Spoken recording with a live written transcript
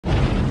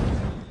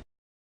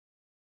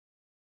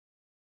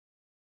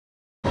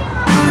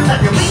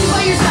Clap your wings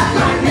by your side.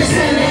 Like this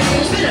and that.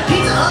 Spin a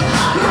pizza up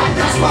high. Like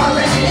that's why.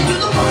 And do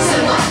the bump,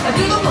 say what?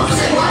 Do the bump,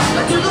 say what?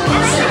 Do the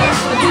bump, say what?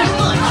 Do the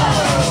bump.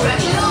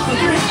 Stretch it off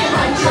with your hand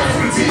like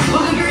Jeffrey.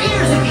 Wiggle your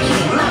ears if you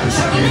can. Like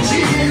Chuck E.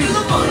 Cheese. And do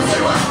the bump, say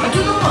what?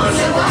 Do the bump,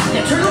 say what?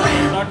 Now turn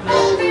around.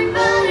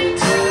 Everybody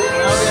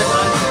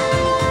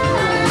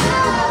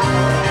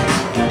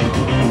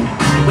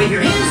wave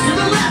your hands to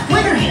the left,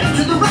 wave your hands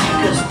to the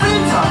right, cause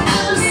friends are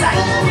out of sight.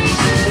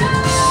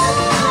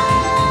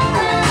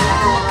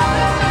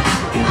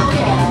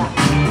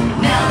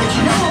 Now that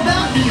you know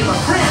about me and my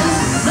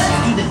friends, let's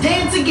do the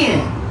dance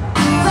again.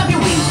 Clap your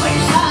wings by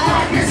your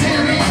side.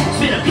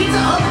 Spin a pizza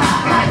up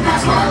high. Right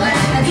past my leg.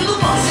 I do the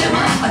bump, say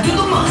what? I do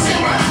the bump, say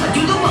what? I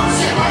do the bump,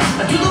 say what?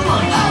 I do the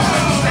bump.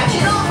 Scratch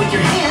it off with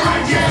your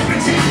hand.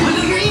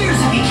 Wiggle your ears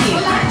if you can.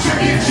 I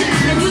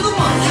do the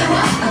bump, say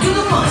what? I do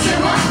the bump, say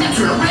what? Now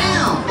turn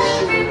around.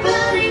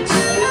 Everybody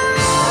turn around.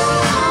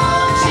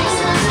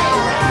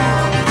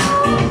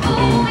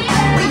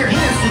 Wave your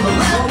hands to the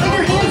left, wave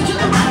your hands to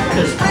the right,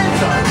 cause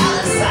friends are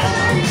out of sight.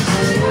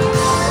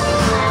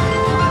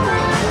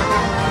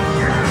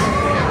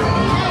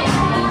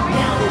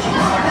 Now that you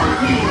are out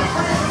here,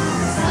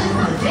 it's time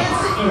for the dance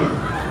to end.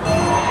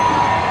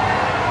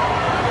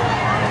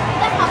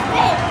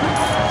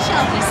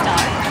 Shall we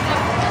start?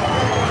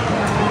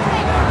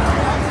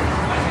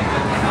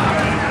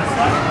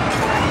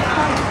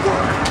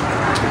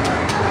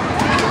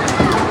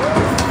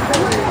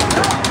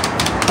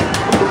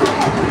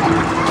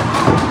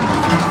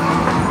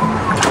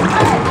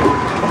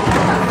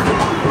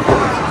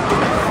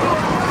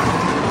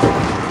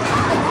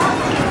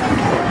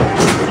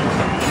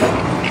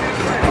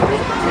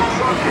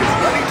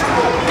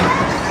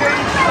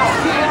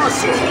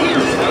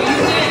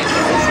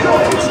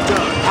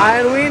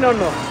 I'll win or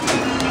no?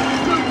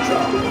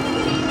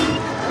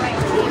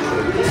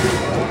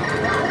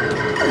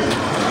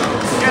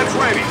 Get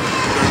ready.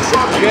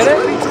 Get it?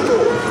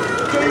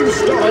 Game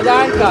start. With the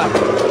hand card.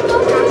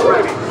 Get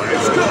ready.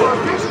 Let's go.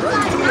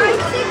 9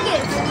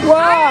 tickets.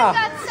 Wow. I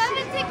got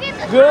 7 tickets.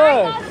 And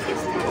Good. I got 6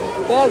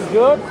 tickets. That's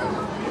good.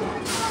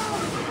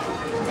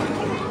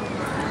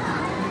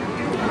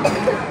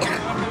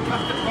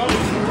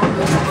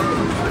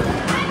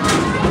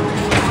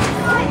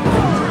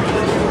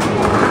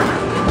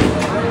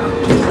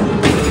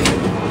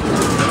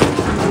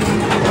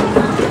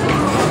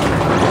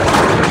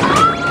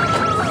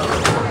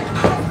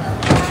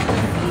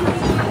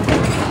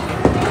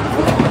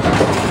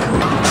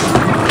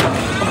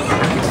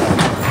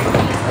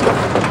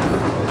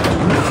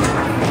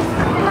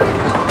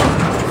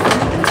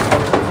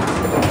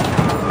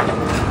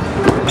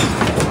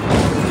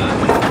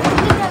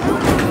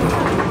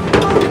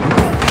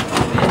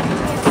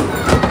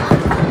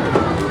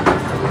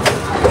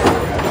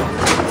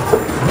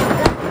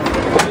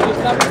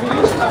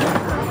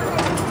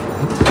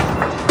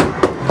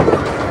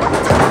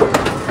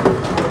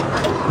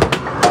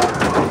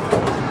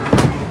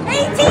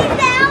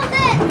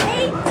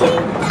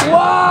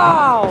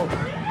 Wow!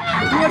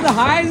 You are the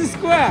highest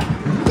square.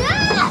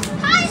 Yes.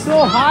 Hi.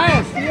 So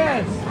highest,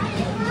 yes.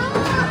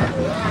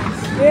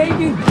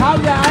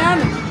 18,000. Ayan,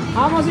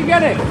 how much you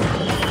get it?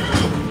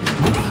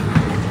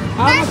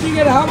 How much you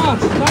get it? How much?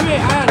 Tell me,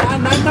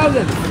 Ayan,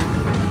 9,000.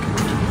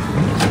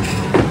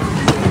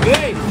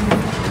 Great.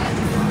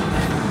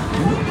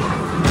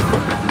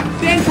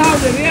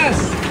 10,000, yes.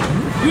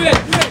 Do it.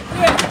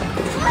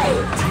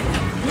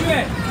 Do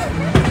it.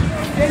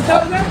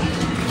 10,000?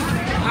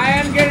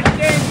 Ayan get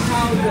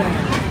 10,000.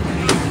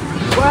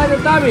 Where is the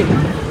Tabi?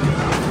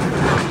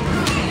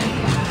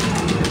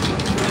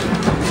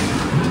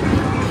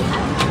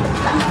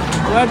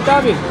 Where is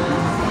Tabi?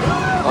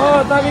 Oh,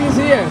 Tabi is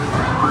here.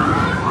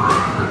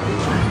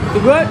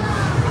 You good?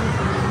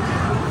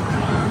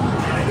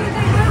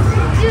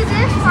 Do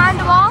this, climb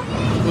the wall.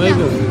 Very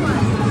good.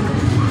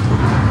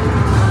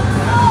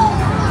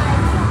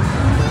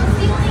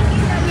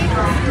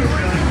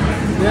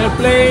 They are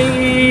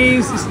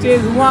playing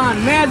stage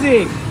 1,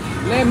 magic.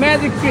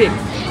 Magic trick.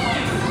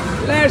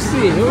 Let's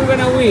see who's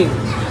gonna win.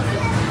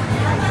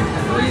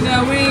 Who's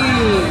gonna win?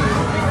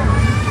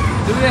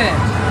 Do that.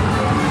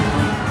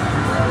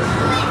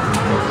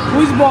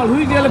 Whose ball? Who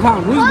is the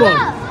elephant? Whose ball?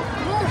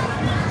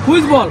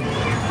 Whose ball?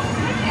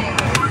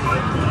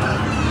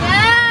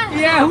 Yeah.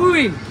 Yeah, who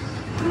win?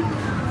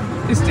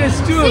 Stage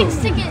 2.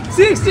 6 tickets.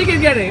 6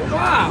 tickets getting.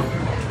 Wow.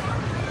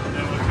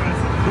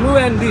 Blue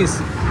and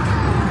this.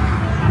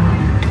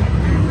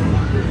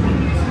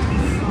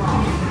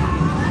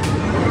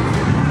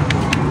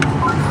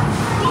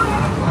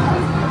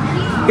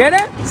 Get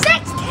it? 6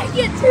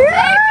 tickets.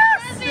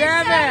 Yes!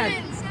 7.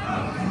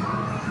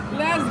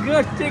 Let's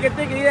go. Take it,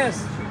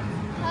 yes.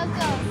 Let's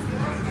go.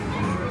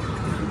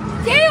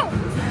 2.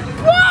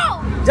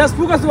 Whoa. Just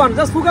focus one.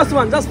 Just focus.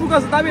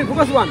 David,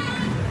 focus one.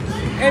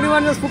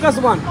 Anyone just focus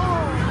one.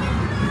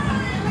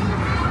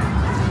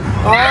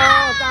 Oh,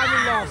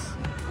 David lost.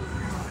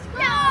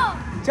 No.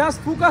 Just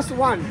focus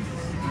one.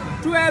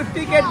 12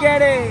 ticket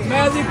get it.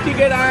 Magic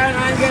ticket,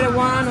 I get a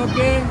 1,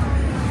 okay?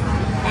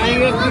 I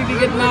get 3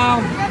 ticket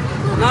now.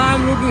 Now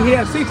I'm looking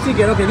here. 6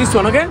 ticket. Okay, this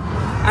one. Okay,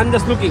 I'm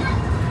just looking.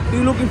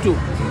 You looking too?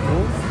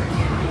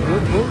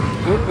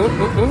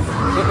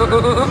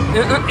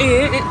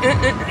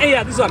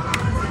 Yeah, this one.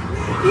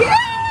 Yeah.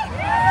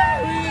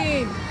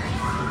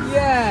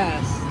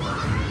 Yes.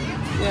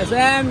 Yes,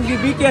 and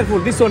be careful.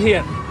 This one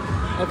here.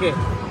 Okay.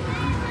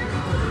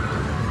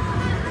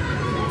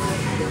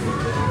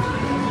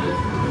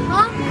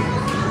 Huh?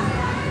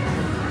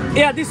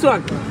 Yeah, this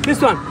one.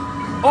 This one.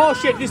 Oh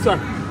shit, this one.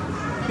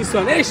 This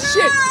one. Hey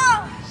shit.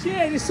 No!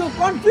 Shit, it's so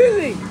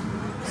confusing.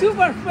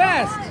 Super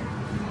fast.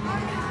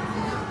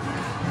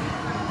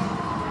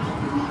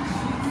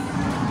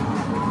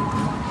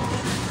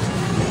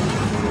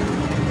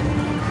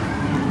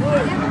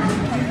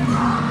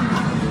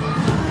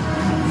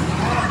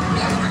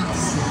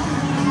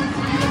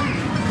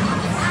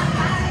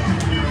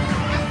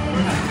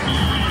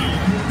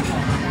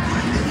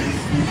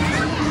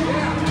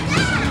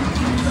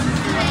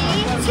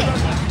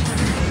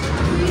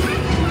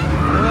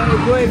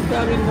 Where is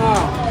coming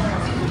now?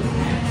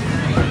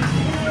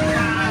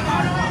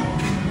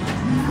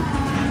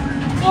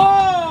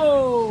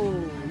 Oh!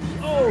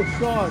 Oh,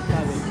 short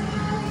coming.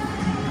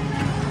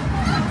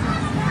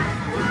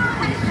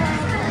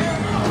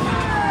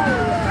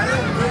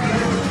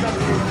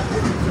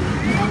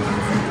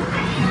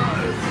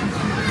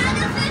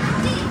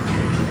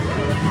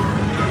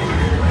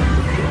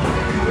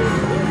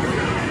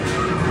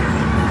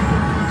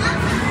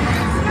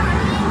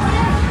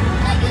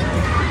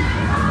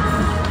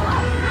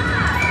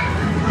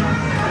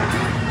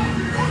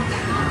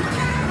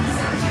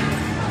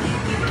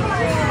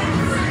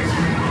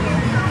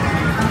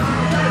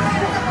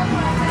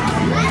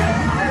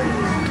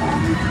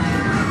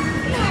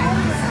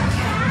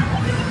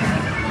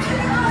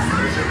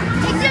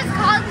 It just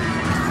called me.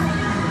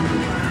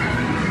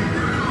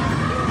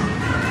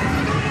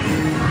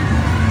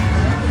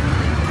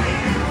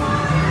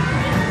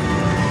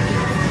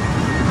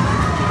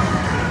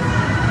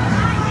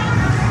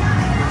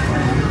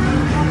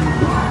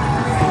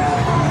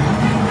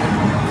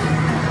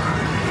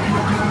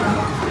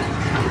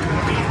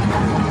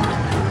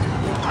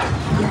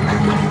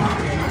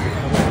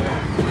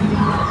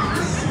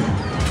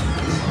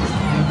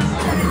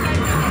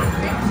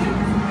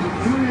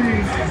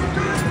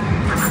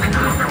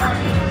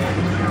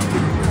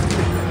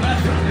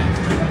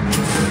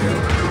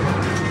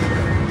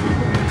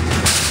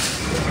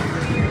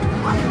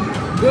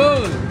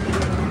 Good.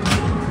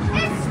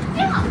 It's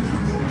stuck.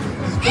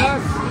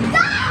 Stuck.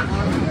 Stop!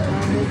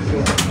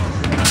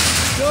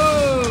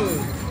 Good.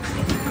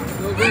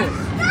 Go, go.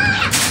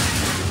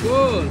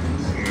 Good.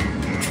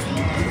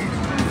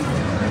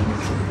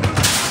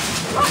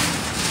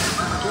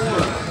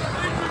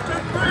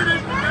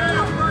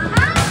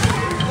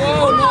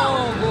 Oh no,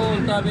 goal,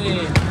 Tabi.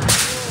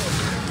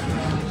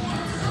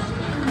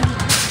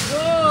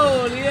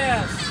 Goal,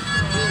 yes.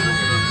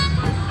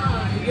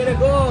 You get a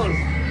goal.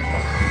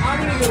 How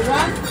many you get?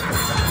 One?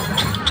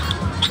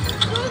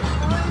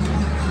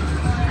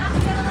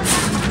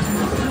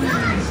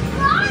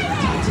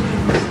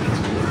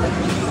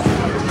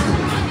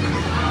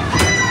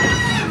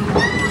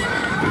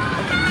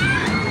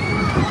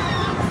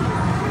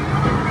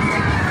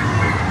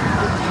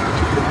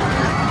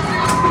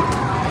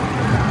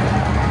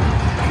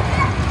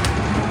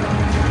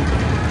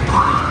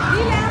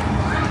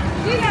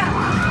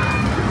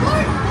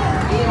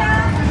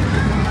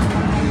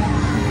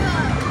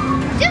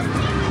 Just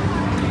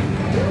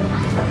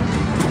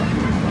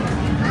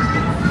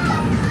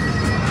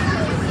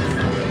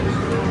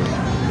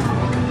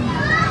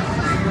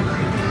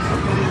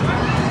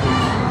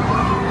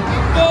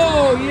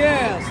Oh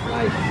yes,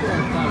 nice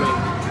shot, Tabi.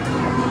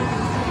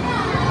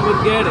 Good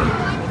get it.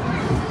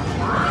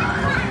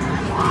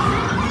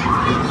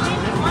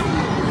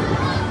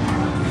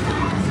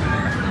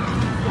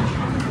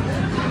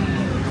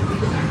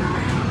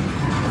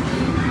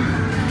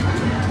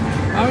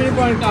 How many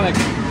points, Tabi?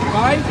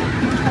 5?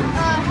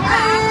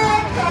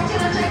 Let's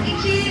go to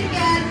E.Cheese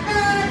again.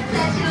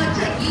 Let's go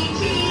to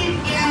E.Cheese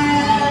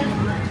again.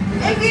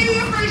 If you're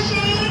here for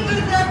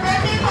Shane's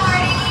birthday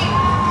party,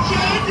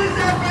 Shane's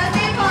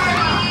birthday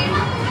party,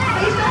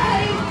 please go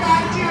heading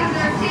back to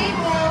your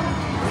table.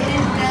 It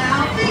is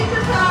now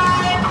pizza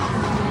time.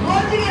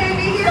 Once again, if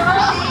you're here for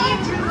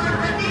Shane's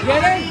birthday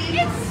Get party,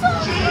 it?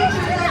 Shane's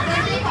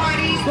birthday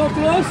party, So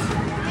close?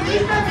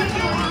 please go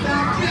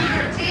back to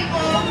your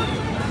table.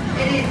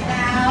 It is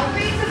now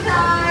pizza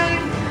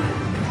time.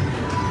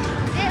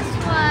 this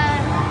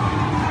one.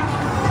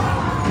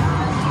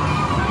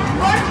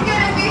 Once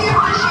again, if you're here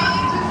for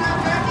Shane's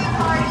birthday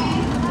party,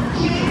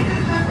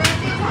 Shane's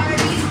birthday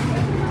party,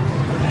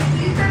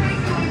 please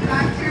going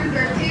back to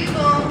their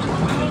table.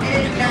 It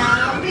is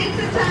now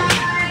pizza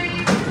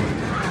time.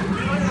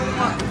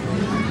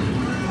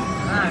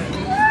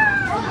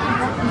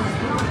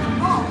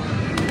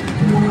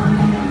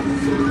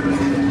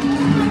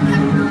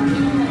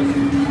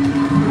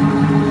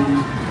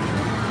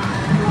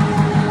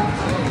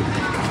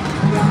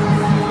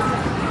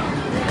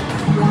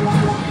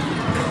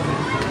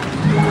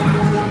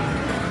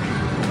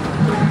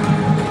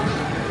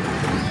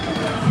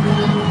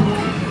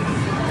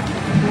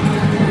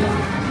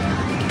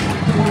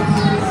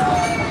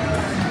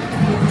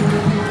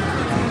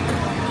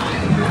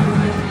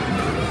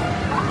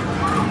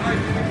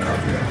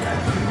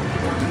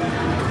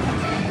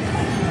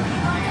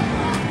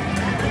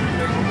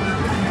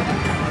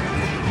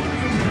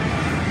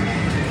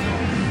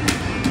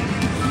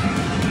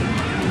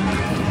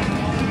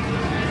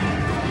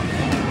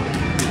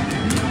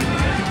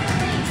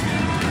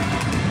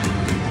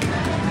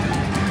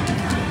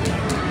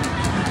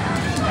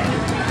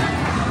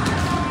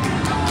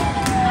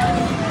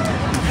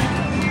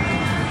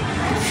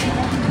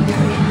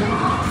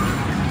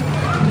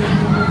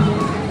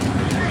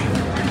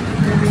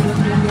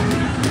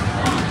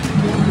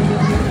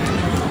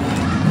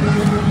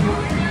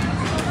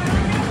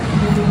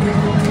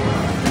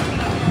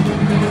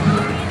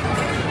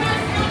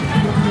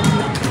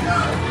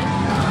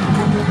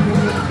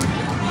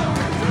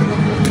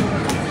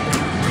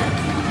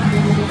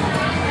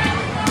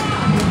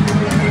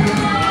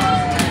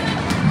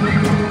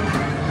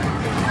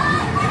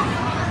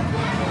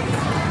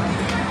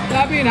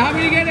 win. How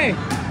many get it?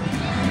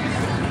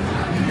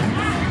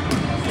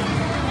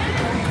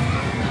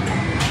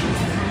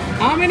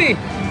 How many?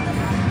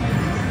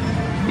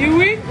 You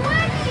win? 20.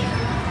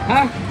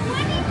 Huh?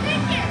 20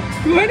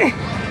 tickets. 20?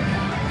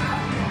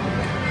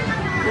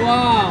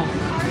 Wow.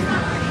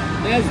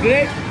 That's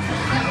great.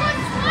 I won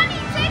 20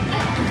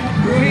 tickets.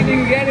 Rohit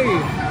didn't get it.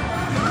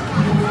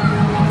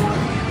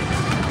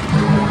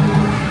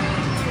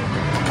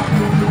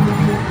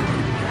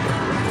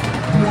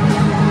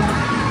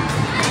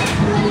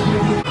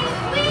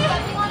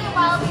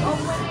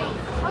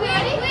 Okay,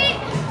 ready?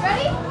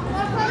 Ready?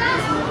 Wanna play that?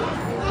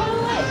 Oh,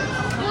 wait.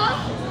 No?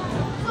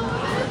 So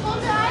we're gonna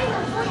close the eyes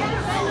and we're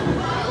gonna random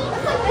tile.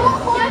 It's like one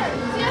corner.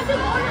 So you have to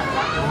go in a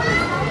random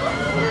tile.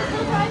 You're gonna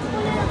close your eyes,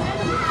 put in a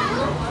random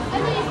tile,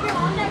 and then if you're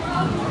on that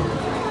tile,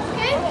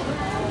 okay?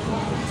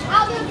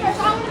 I'll do it first.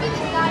 I'm gonna be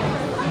the guy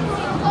first.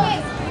 Okay.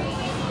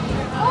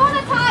 Go on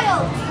a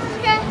tile.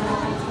 Okay?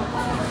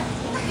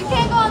 You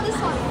can't go on this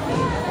one.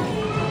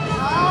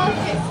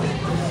 Okay.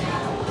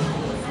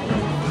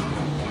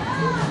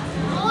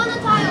 On the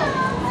tile.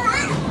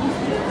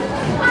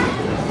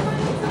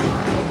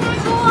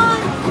 Go on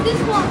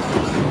this one.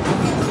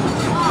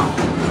 Oh.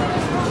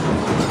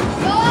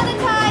 Go on the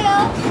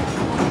tile.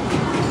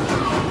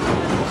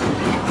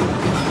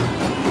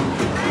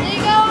 There you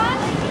go on.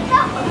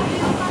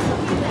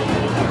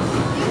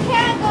 You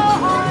can't go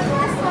on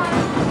this one.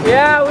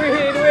 Yeah, we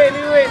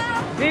win.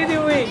 Did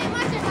you win?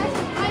 My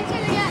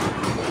turn again.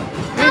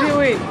 Did you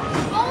win?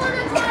 Go on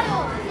the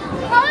tile.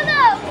 Oh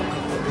no.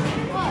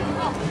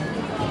 Oh.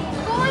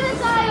 Go on the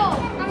tile.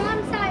 I'm on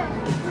the tile.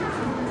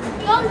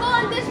 Don't go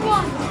on this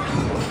one.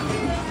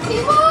 He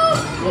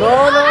moved. No.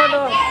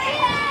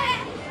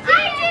 I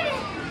did it.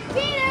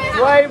 Peter.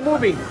 Why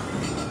moving?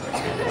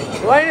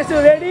 When is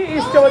ready,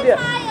 it's over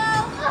there.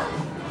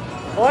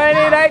 When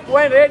he right,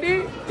 when ready,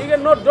 you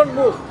can not don't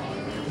move.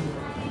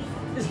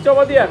 It's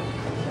over there.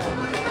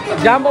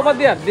 Jump over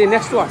there. The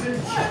next one.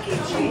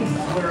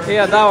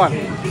 Yeah, that one.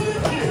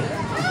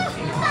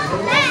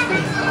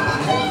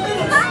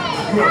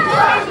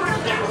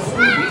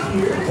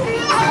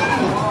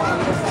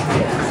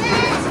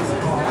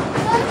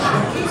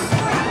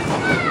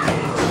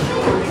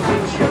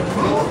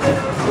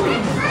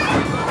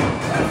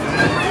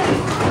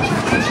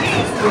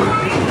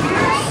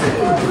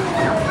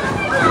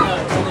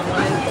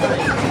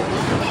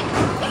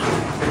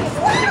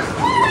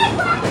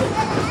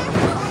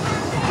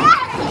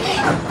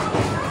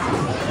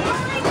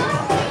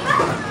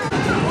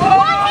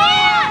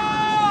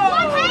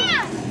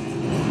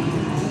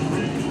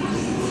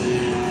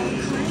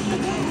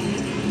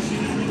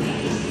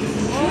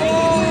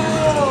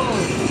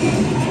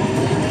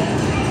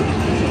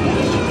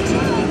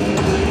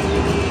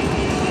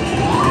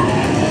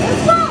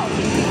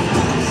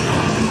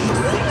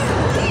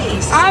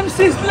 I'm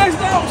 6 plus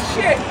now.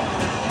 Shit.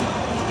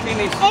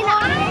 Finish.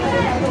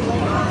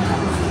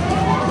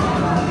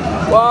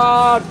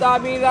 Wow,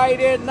 Tabi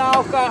riding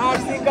now.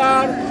 RC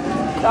car.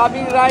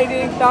 Tabi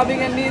riding. Tabi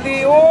and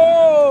Nidhi.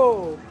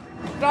 Oh,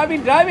 Tabi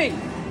driving.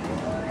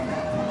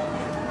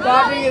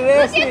 Tabi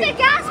racing. Look at the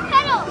gas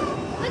pedal.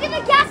 Look at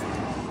the gas.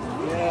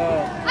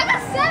 Yeah. I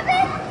got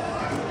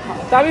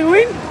 7. Tabi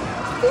win?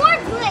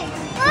 4th place.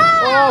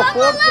 Oh,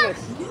 4th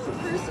place.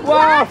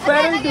 Wow,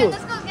 pedal too.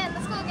 Let's go again.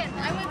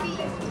 I'm gonna be.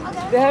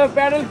 Okay. They have a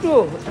pedal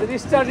too.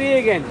 Restart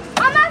again.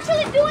 I'm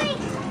actually doing.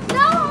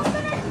 No, I'm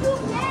gonna do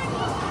again.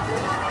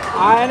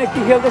 And কি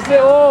খেলতেছে?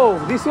 Oh,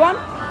 this one?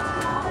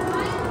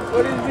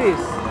 What is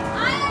this?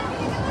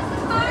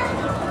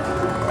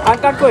 And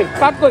card koi?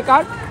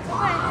 Card?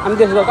 I'm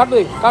just the card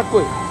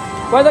koi.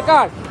 Where's the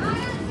card?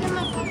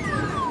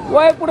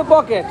 Why put a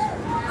pocket?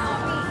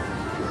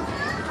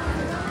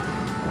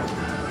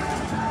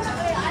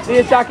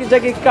 See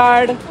Chucky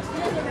card.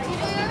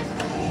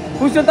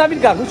 Which one Tabin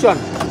card? Which one?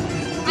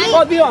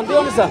 Oh, the one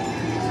is sir.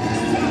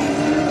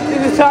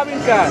 This is Tabin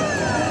card.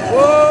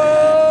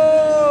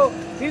 Whoa!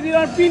 This is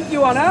your pinky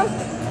one, huh?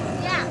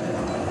 Yeah.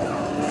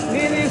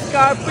 This is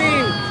card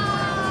pink.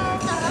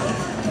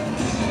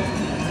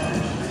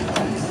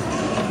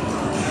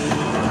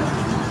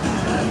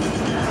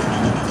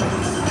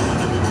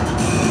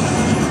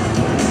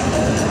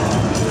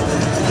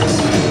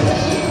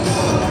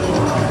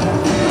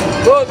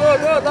 Go,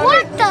 Tabin.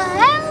 What the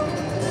hell?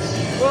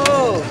 Go.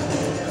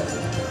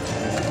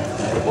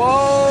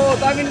 Whoa,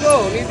 Tabin, go.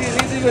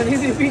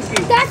 Nidhi pinky.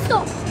 That's the.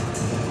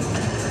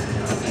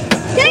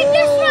 They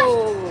Oh.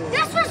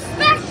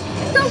 disrespect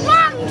the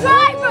wrong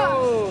driver.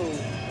 Oh.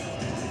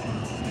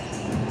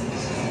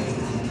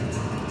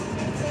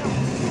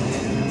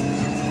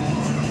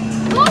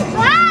 Go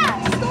back,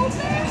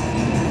 stupid.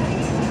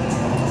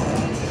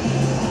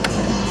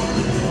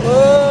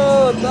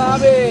 Oh,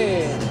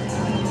 Tabin.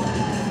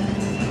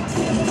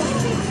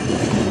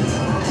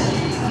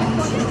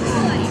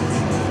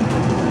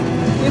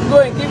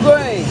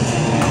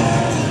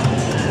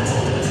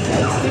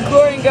 Keep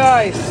going,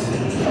 guys.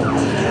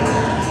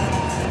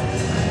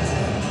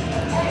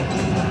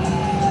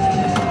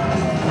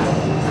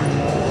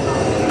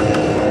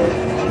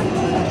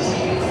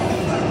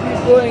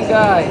 Keep going,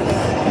 guys.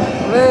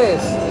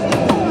 Race.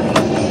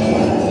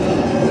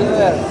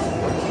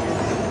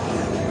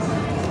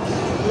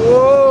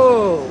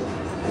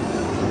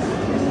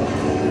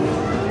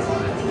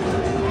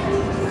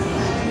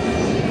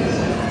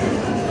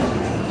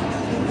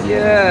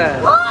 Yeah.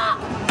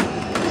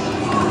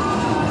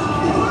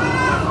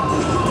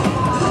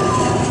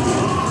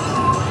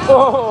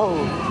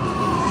 Oh.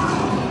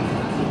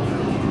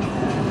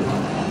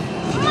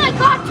 Oh my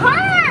God,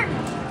 turn!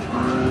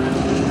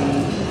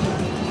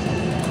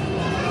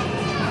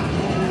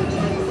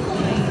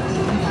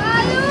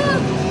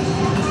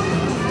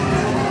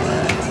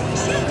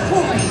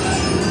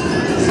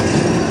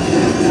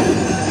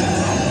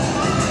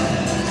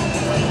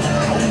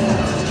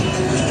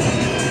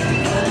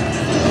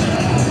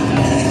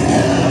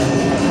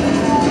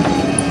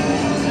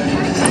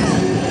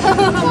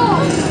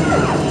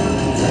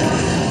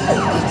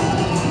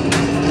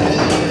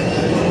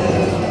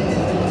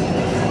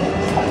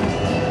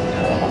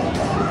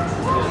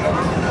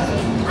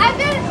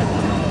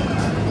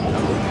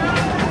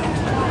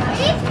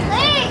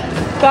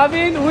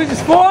 Kevin, who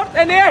is fourth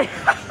and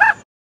eighth.